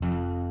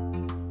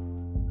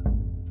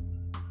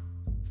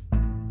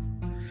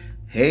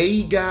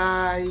Hey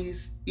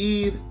guys,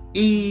 it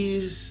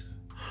is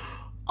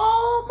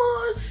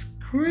almost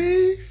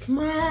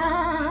Christmas.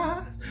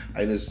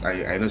 I know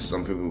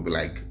some people will be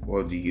like,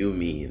 what do you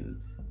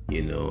mean?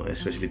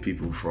 Especially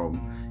people from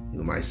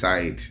my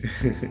side.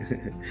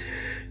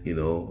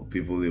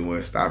 People in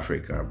West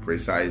Africa,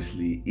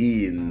 precisely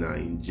in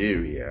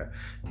Nigeria.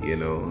 They're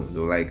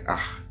like,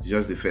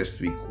 just the first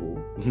week,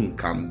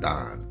 calm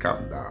down.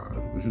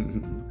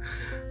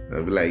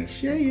 I'll be like,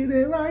 share you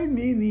the right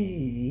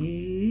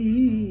meaning.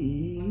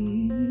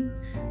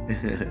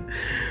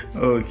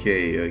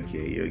 Okay,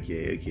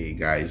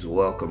 guys.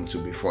 Welcome to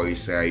Before You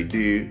Say I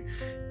Do,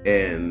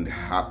 and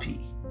happy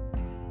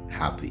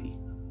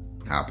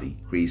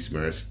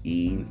Christmas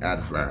in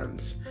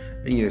advance.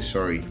 And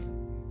sorry,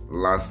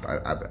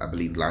 I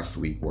believe last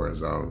week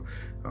was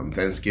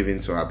Thanksgiving.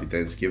 So happy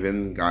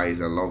Thanksgiving,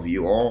 guys. I love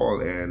you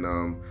all,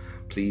 and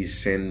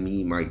please send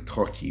me my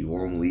turkey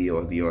one way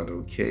or the other,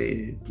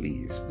 okay?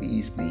 Please.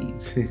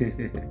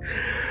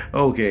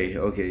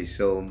 Okay,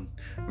 so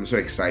I'm so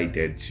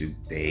excited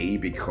today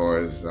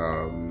because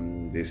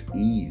this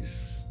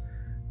is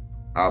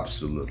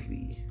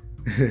absolutely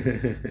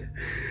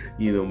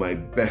my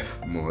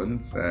birth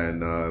month,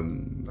 and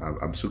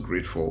I'm so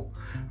grateful.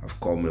 I've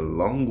come a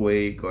long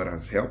way. God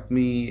has helped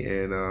me,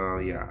 and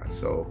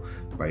so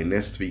by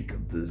next week,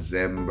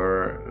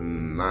 December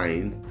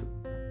 9th,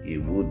 it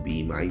would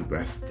be my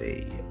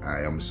birthday.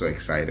 I am so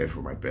excited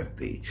for my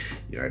birthday.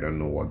 I don't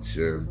know what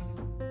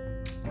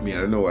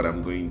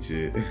I'm going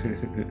to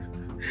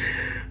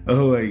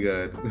oh my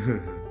god.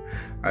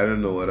 I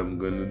don't know what I'm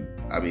gonna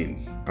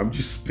I'm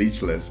just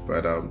speechless,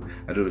 but I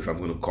don't know if I'm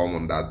gonna come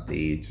on that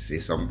day to say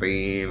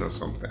something or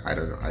something. I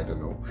don't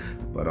know.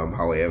 But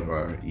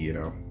however,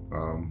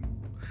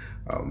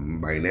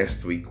 by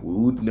next week we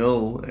would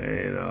know,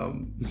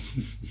 and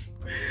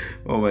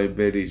my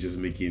belly is just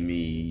making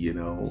me,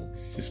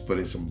 it's just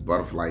putting some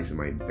butterflies in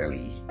my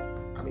belly.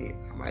 Am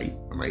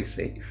I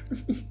safe?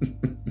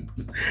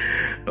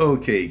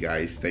 Okay,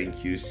 guys,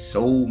 thank you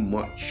so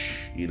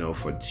much,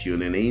 for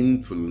tuning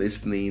in, for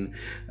listening.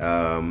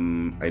 I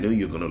know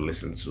you're gonna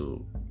listen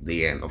to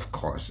the end, of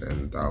course,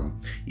 and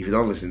if you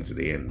don't listen to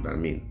the end,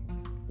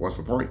 what's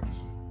the point?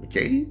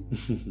 Okay.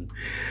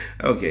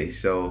 Okay,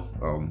 so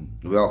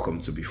welcome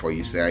to Before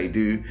You Say I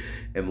Do,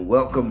 and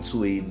welcome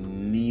to a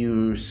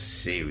new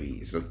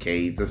series.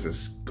 Okay, this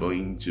is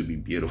going to be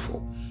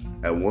beautiful,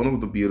 and one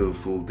of the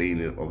beautiful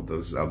things of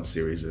this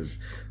series is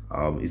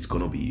it's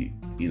gonna be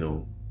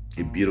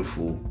a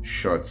beautiful,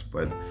 short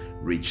but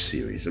rich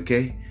series.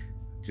 Okay,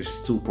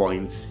 just 2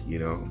 points,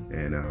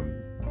 and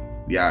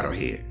we out of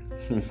here.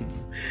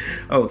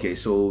 Okay,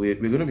 so we're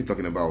gonna be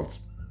talking about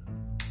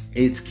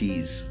 8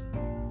 keys.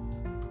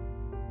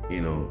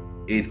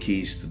 8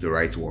 keys to the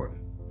right one.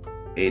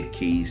 8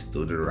 keys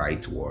to the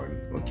right one.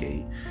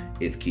 Okay,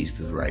 8 keys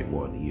to the right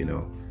one.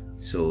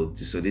 So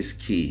these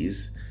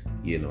keys,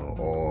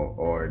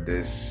 or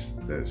this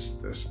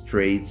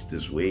traits,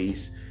 these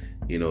ways,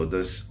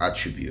 these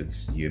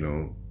attributes,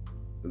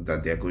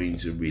 that they're going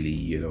to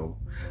really,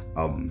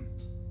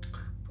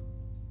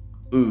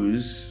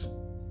 ooze,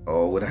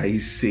 or what I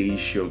say,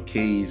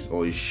 showcase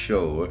or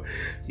show.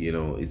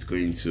 It's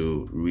going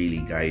to really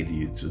guide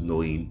you to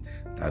knowing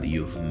that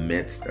you've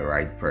met the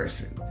right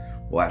person,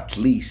 or at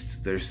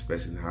least this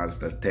person has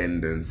the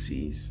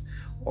tendencies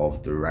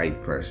of the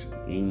right person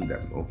in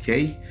them.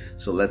 Okay,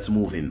 so let's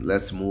move in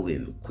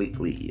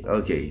quickly.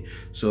 Okay,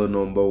 so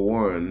number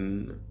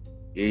 1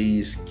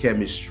 is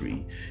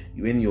chemistry.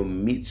 When you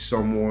meet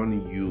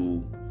someone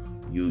you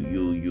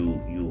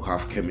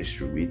have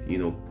chemistry with,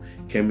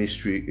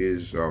 chemistry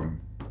is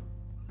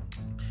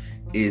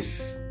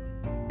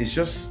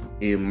just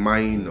a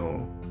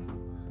minor,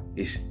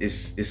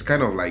 it's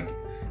kind of like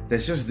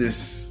there's just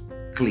this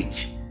click,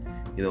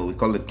 we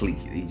call it click.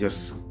 It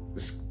just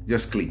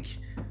click,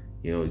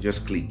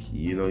 just click.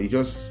 You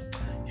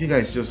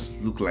guys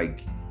just look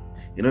like,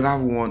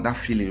 that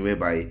feeling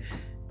whereby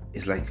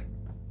it's like,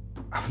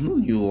 I've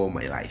known you all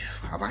my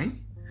life, have I?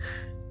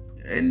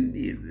 And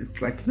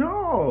it's like,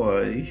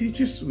 no, we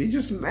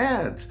just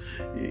met, so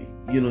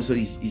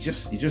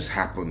it just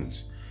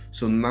happens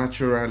so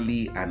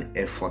naturally and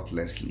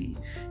effortlessly.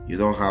 You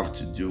don't have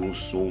to do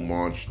so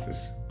much. There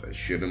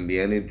shouldn't be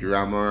any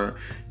drama.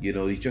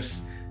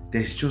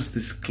 There's just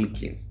this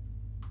clicking,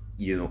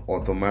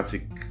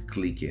 automatic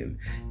clicking,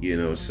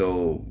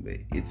 so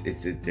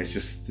it's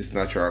just this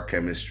natural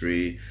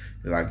chemistry.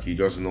 Like, you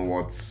just know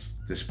what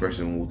this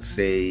person would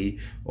say,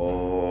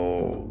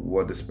 or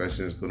what this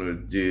person is going to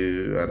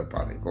do at a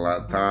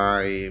particular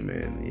time,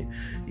 and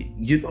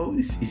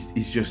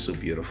it's just so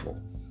beautiful.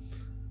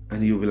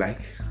 And you'll be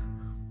like,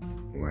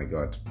 oh my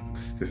god,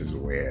 this is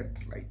weird.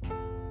 Like,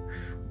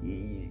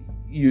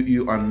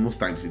 you and most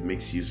times it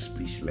makes you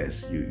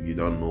speechless. You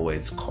don't know where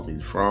it's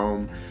coming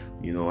from.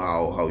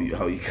 How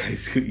you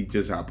guys, it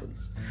just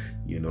happens.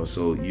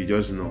 So you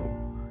just know.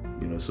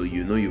 So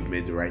you've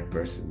made the right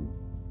person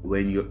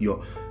when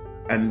you're.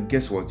 And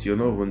guess what? You're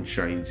not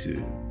trying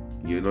to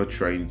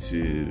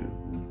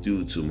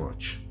do too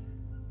much.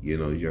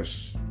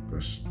 Just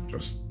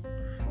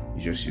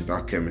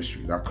that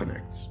chemistry, that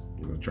connect.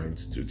 You're not trying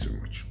to do too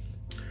much.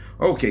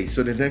 Okay,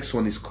 so the next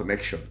one is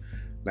connection.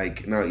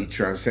 Like now it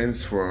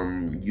transcends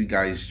from you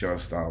guys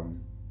just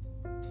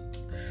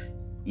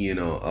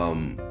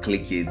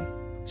clicking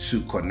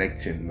to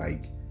connecting.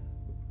 Like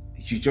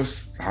you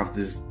just have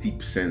this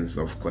deep sense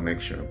of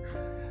connection.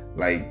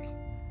 Like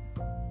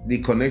the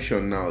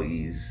connection now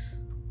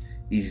is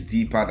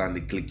deeper than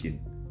the clicking.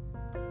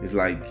 It's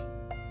like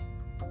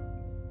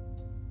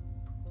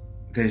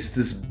there's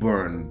this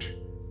bond,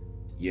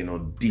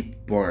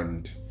 deep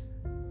bond.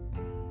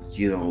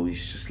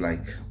 It's just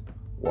like,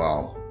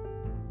 wow,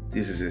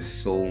 this is a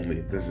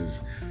soulmate. This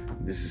is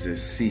a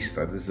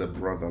sister. This is a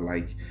brother.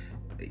 Like,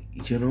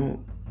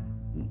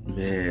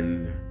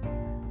 man,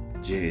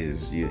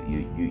 jeez,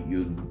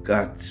 you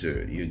got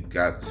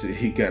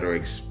to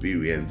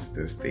experience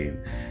this thing.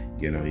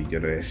 You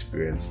got to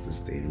experience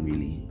this thing.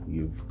 Really,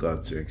 you've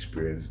got to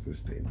experience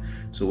this thing.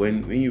 So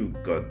when you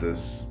got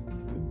this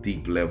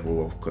deep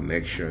level of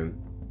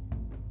connection,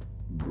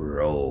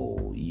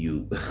 bro,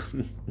 you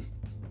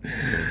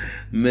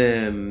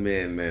man.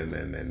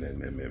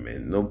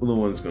 No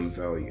one's gonna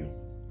tell you.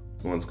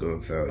 No one's gonna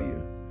tell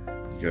you.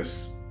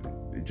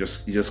 It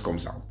just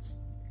comes out,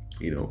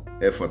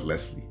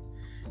 effortlessly.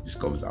 It just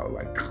comes out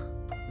like,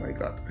 my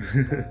God.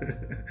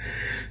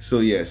 So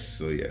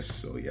yes.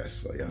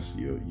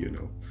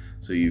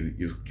 So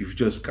you've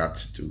just got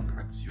to do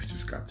that. You've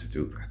just got to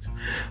do that.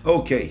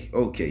 Okay.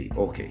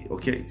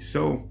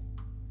 So,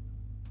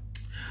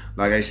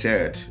 like I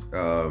said,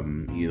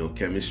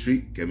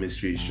 chemistry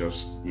is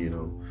just,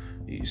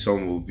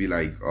 some will be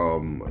like,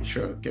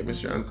 sure,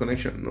 chemistry and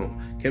connection. No,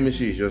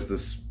 chemistry is just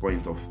this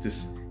point of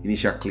this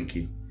initial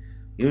clicking.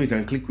 You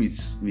can click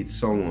with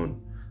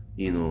someone,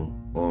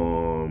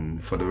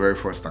 for the very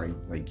first time.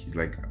 Like, it's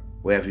like,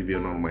 where have you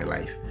been all my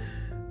life?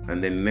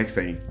 And then the next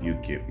time you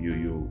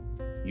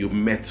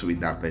met with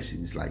that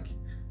person, it's like,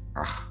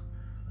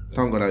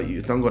 thank God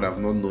I've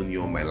not known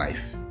you all my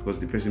life, because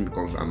the person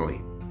becomes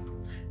annoying.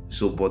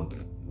 So, but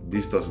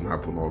this doesn't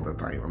happen all the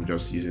time. I'm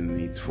just using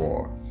it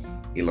for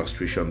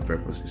illustration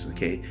purposes,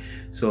 okay?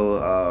 So,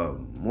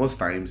 most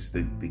times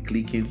the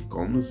clicking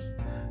comes,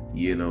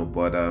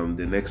 but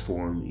the next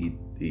one,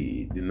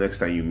 the next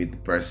time you meet the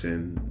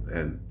person,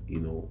 and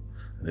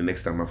the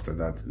next time after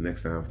that,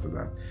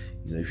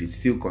 if it's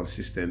still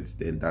consistent,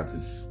 then that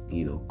is,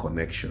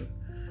 connection,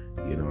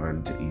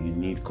 and you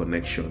need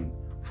connection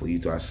for you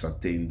to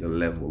ascertain the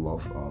level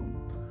of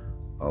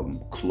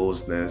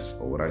closeness,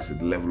 or what I said,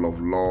 the level of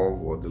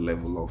love, or the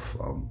level of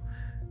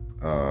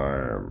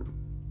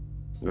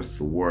what's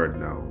the word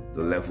now?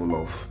 The level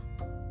of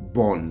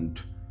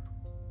bond,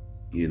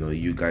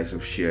 you guys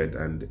have shared.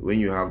 And when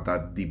you have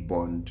that deep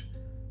bond,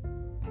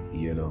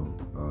 you know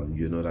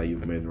that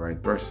you've met the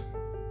right person.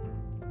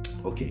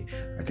 Okay,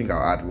 I think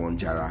I'll add one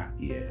Jara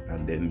here,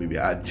 and then maybe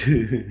add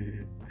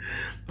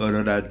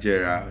another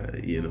Jara,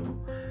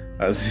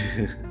 as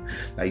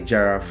like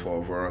Jara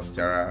for us.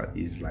 Jara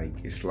is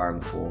like a slang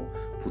for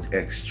put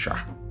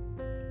extra,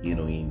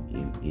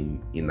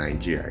 in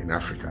Nigeria, in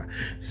Africa.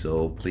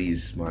 So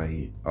please,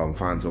 my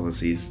fans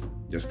overseas,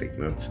 just take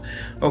note.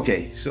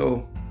 Okay,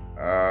 so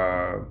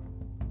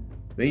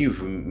when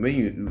you've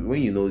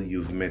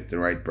met the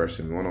right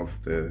person, one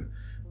of the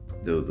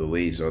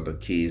ways or the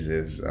keys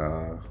is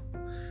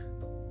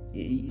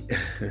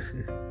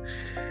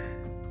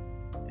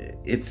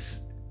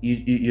it's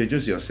you're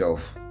just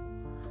yourself.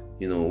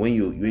 When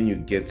you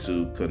get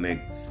to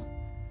connect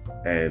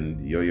and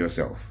you're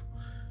yourself,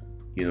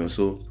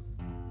 so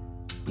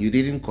you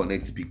didn't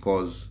connect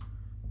because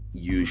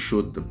you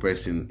showed the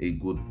person a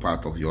good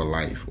part of your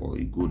life or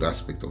a good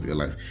aspect of your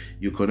life.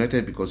 You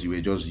connected because you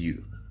were just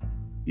you.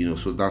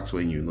 So that's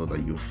when you know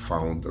that you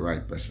found the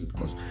right person,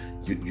 because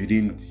you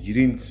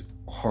didn't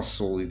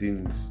hustle, you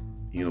didn't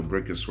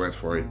break your sweat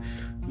for it.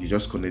 You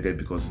just connected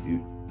because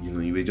you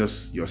were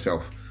just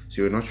yourself.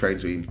 So you're not trying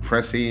to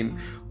impress him,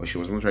 or she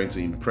was not trying to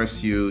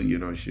impress you.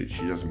 She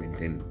just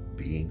maintained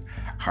being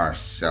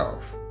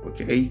herself.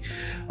 Okay.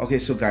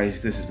 So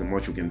guys, this is the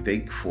much we can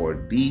take for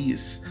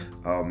this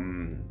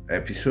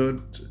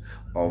episode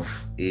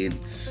of 8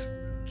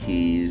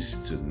 Keys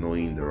to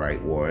Knowing the Right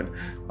Word.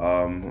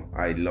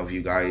 I love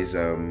you guys.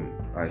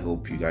 I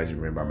hope you guys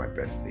remember my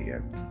birthday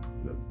and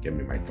get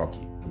me my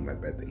turkey on my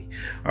birthday.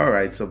 All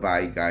right. So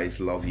bye, guys.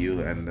 Love you,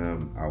 and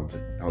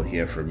I'll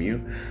hear from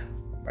you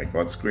by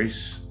God's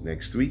grace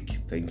next week.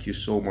 Thank you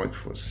so much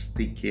for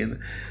sticking,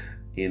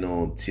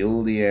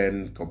 till the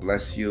end. God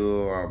bless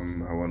you. I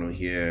want to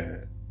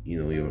hear,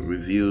 your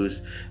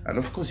reviews, and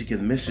of course you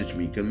can message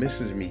me. On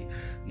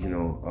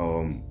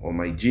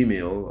my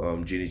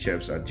Gmail,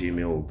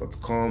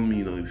 genicheps@gmail.com.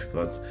 If you've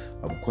got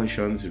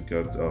questions, you've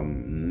got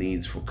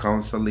needs for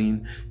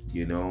counseling.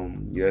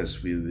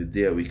 Yes, we're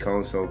there. We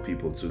counsel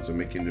people to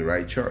making the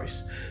right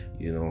choice,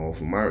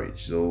 of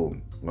marriage. So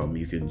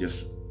you can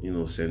just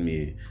send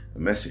me a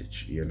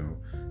message,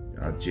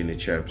 at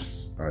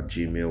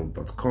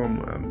genicheps@gmail.com.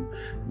 I'm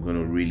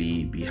gonna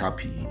really be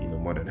happy,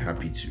 more than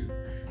happy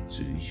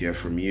to hear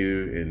from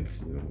you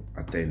and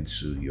attend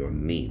to your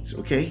needs.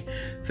 Okay,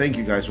 thank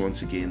you guys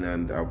once again,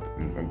 and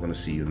I'm going to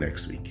see you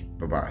next week.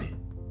 Bye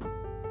bye.